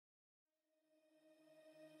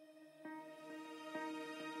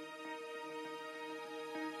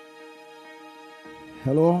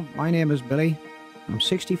Hello, my name is Billy. I'm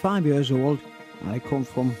 65 years old and I come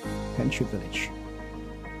from Penshire Village.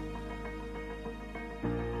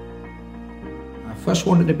 I first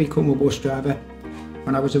wanted to become a bus driver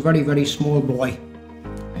when I was a very, very small boy,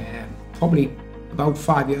 probably about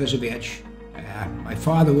 5 years of age. My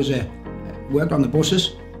father worked on the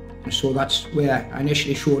buses, and so that's where I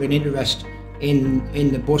initially showed an interest in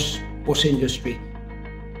the bus industry.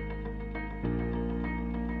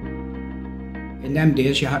 In them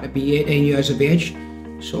days you had to be 18 years of age,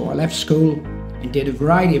 so I left school and did a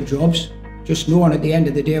variety of jobs, just knowing at the end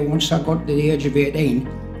of the day, once I got to the age of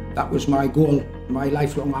 18, that was my goal, my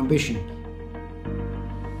lifelong ambition.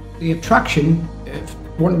 The attraction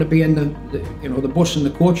of wanting to be in the bus and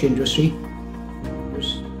the coach industry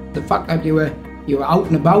was the fact that you were out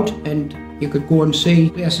and about and you could go and see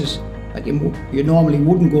places that you normally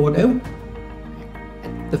wouldn't go to.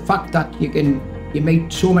 The fact that you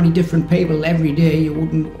meet so many different people every day, you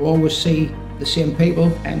wouldn't always see the same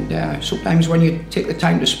people, and sometimes when you take the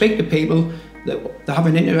time to speak to people, they have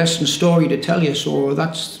an interesting story to tell you. So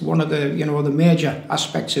that's one of the the major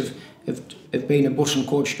aspects of being a bus and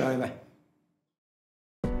coach driver.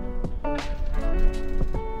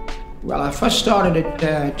 Well, I first started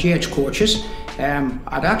at GH Coaches.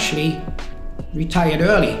 I'd actually retired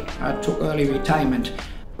early. I took early retirement.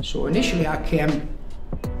 So initially I came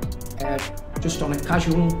just on a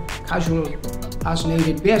casual as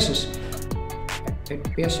needed basis.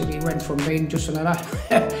 It basically went from being just another,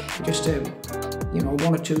 just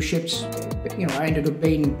one or two shifts. I ended up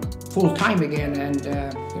being full time again, and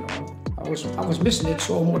I was missing it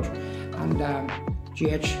so much. And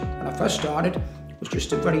GH, when I first started, was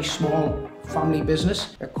just a very small family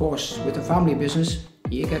business. Of course, with a family business,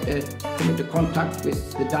 you get to come into contact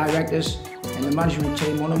with the directors and the management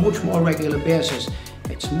team on a much more regular basis.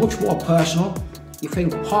 It's much more personal. You feel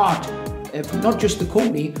part of not just the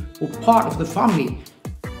company, but part of the family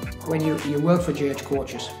when you work for GH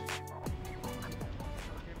Coaches.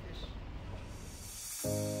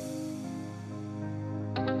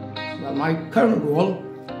 Well, my current role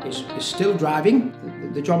is still driving.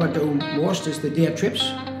 The job I do most is the day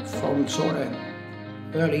trips from sort of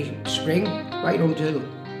early spring right until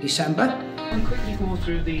December. I'll quickly go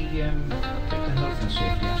through the health and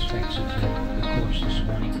safety aspects of the course this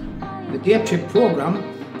morning. The day trip programme,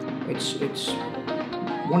 it's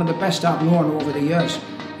one of the best I've known over the years.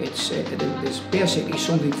 It's basically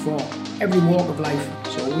something for every walk of life.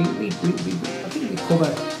 So I think we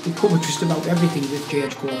cover just about everything with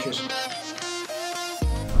GH Coaches.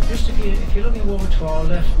 Just if you're looking over to our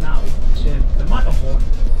left now, it's the microphone.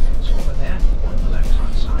 It's over there on the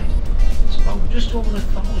left-hand side. It's about just over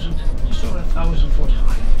 1,000 foot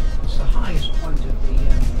high. It's the highest point of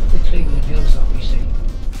the Cleveland Hills that we see.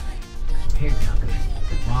 Here we have the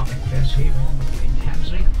marketplace here in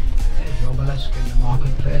Hemsley. There's the obelisk in the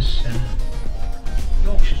marketplace.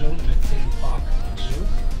 Yorkshire's ultimate theme park and zoo.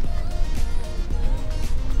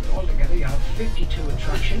 Altogether you have 52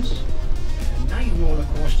 attractions, 9 roller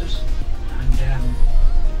coasters and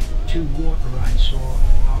 2 water rides. So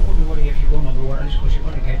I wouldn't worry if you're going on the water because you're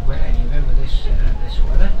going to get wet anyway with this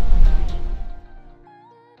weather.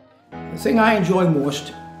 The thing I enjoy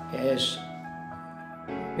most is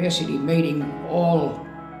basically meeting all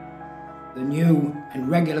the new and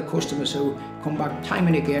regular customers who come back time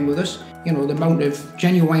and again with us. The amount of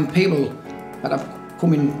genuine people that I've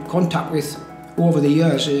come in contact with over the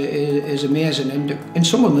years is amazing, and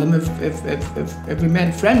some of them have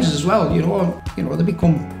remained friends as well. They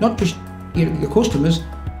become not just your customers,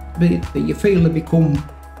 but you feel they become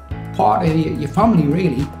part of your family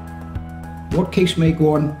really. What keeps me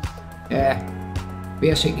going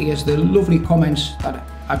basically is the lovely comments that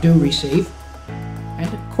I do receive, and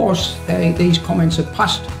of course these comments are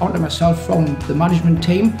passed on to myself from the management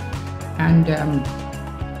team, and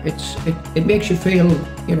it makes you feel,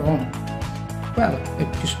 well,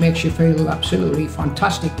 it just makes you feel absolutely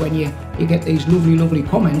fantastic when you get these lovely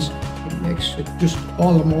comments. It makes it just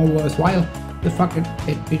all the more worthwhile. The fact that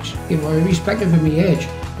it's irrespective of my age,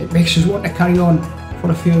 it makes us want to carry on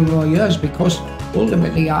for a few more years, because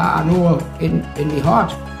ultimately I know in my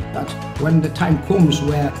heart that when the time comes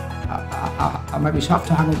where I maybe have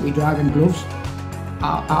to hang up my driving gloves,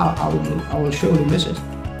 I will surely miss it.